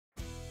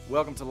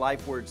Welcome to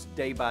Life Words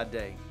Day by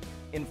Day.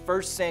 In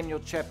 1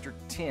 Samuel chapter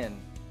 10,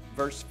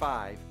 verse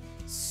 5,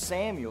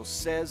 Samuel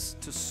says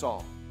to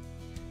Saul,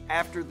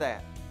 "After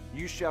that,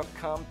 you shall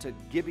come to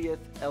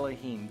Gibeath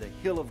Elohim, the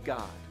hill of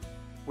God,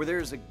 where there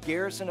is a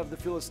garrison of the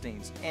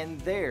Philistines.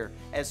 And there,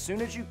 as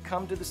soon as you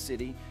come to the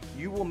city,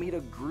 you will meet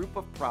a group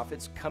of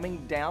prophets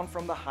coming down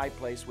from the high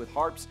place with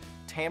harps,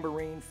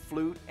 tambourine,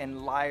 flute,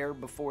 and lyre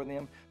before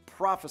them,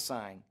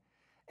 prophesying.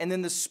 And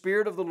then the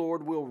Spirit of the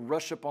Lord will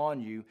rush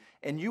upon you,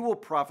 and you will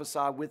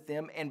prophesy with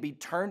them and be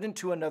turned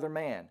into another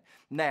man.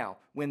 Now,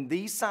 when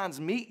these signs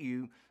meet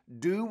you,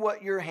 do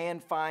what your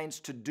hand finds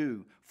to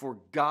do, for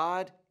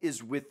God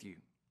is with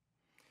you."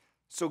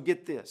 So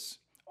get this.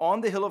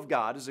 On the hill of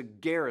God is a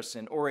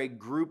garrison or a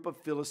group of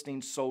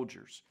Philistine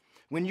soldiers.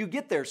 When you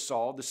get there,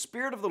 Saul, the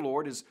Spirit of the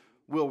Lord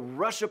will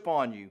rush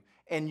upon you,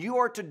 and you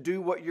are to do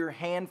what your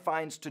hand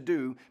finds to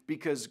do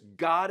because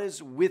God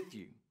is with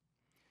you.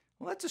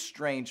 Well, that's a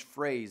strange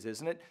phrase,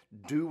 isn't it?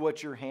 Do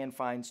what your hand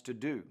finds to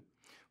do.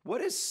 What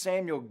is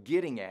Samuel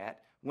getting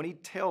at when he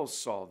tells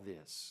Saul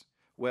this?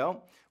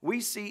 Well, we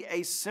see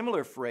a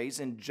similar phrase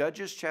in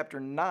Judges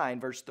chapter 9,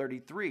 verse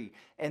 33,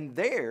 and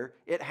there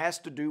it has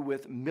to do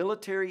with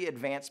military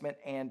advancement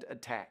and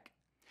attack.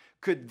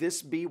 Could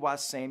this be why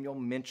Samuel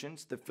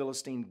mentions the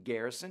Philistine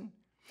garrison?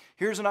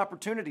 Here's an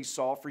opportunity,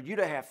 Saul, for you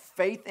to have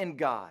faith in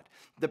God,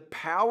 the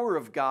power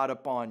of God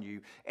upon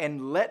you,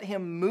 and let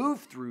Him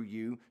move through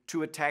you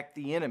to attack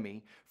the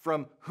enemy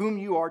from whom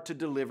you are to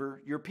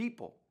deliver your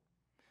people.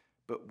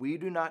 But we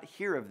do not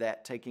hear of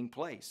that taking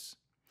place.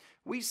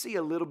 We see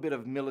a little bit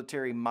of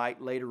military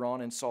might later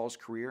on in Saul's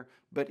career,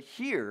 but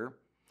here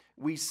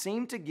we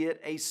seem to get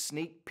a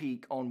sneak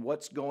peek on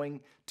what's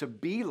going to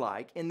be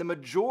like in the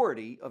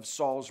majority of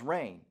Saul's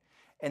reign,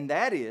 and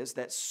that is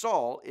that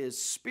Saul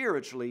is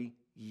spiritually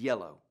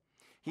yellow.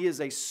 He is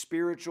a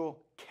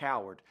spiritual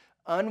coward,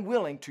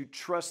 unwilling to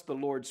trust the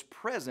Lord's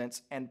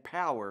presence and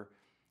power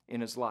in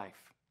his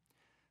life.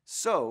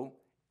 So,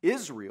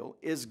 Israel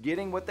is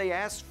getting what they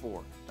asked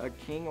for, a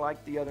king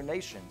like the other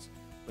nations,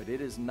 but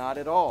it is not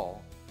at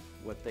all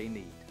what they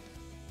need.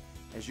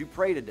 As you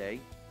pray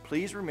today,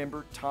 please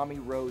remember Tommy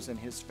Rose and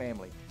his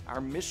family, our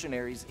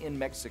missionaries in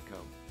Mexico.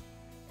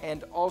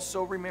 And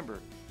also remember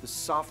the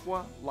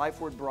Safwa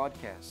Life Word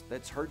broadcast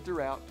that's heard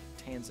throughout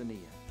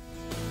Tanzania.